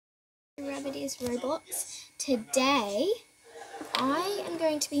Rabbit is Robots. Today I am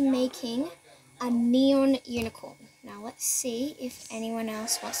going to be making a neon unicorn. Now let's see if anyone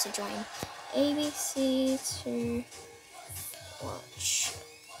else wants to join. ABC to watch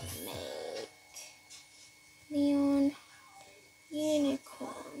make neon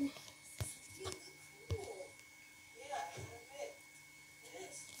unicorn.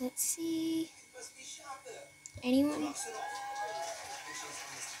 Let's see. Anyone?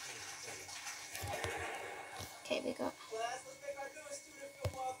 Okay,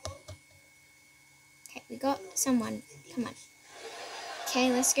 we got someone. Come on.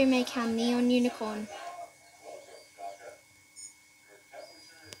 Okay, let's go make our neon unicorn.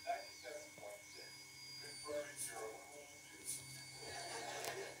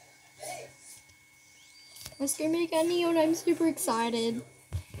 Let's go make our neon. I'm super excited.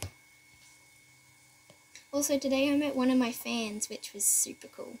 Also, today I met one of my fans, which was super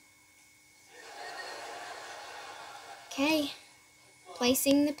cool. Okay,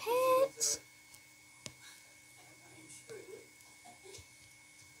 placing the pet.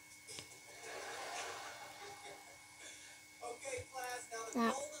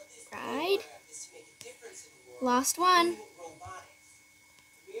 That right. Last one.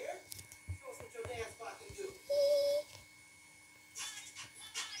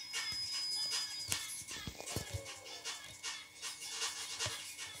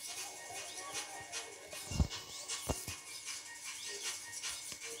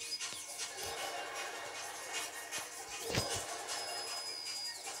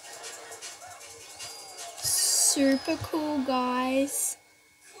 Super cool, guys.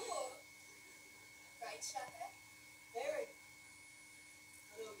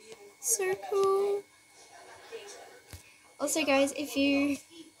 So cool. Also, guys, if you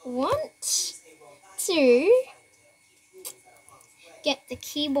want to get the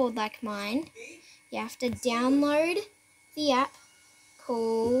keyboard like mine, you have to download the app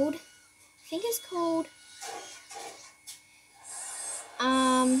called, I think it's called,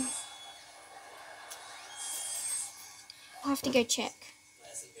 I'll have to go check.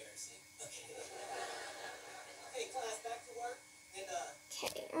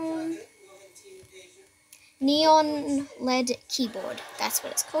 Okay, Neon LED Keyboard, that's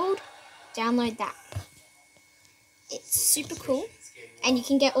what it's called. Download that. It's super cool, and you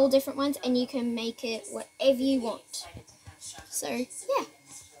can get all different ones, and you can make it whatever you want. So, yeah.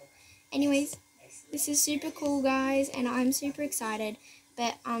 Anyways, this is super cool, guys, and I'm super excited.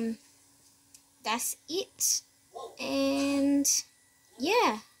 But, that's it. And,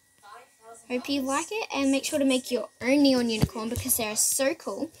 yeah. Hope you like it, and make sure to make your own neon unicorn because they are so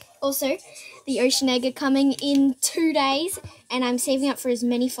cool. Also, the ocean egg are coming in 2 days, and I'm saving up for as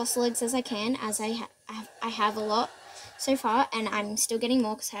many fossil eggs as I can, as I have a lot so far, and I'm still getting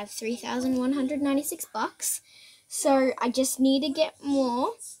more because I have 3,196 bucks. So I just need to get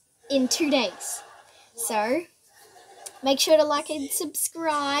more in 2 days. So make sure to like and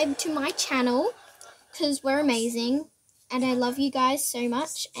subscribe to my channel because we're amazing, and I love you guys so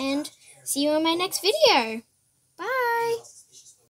much, and see you in my next video. Bye!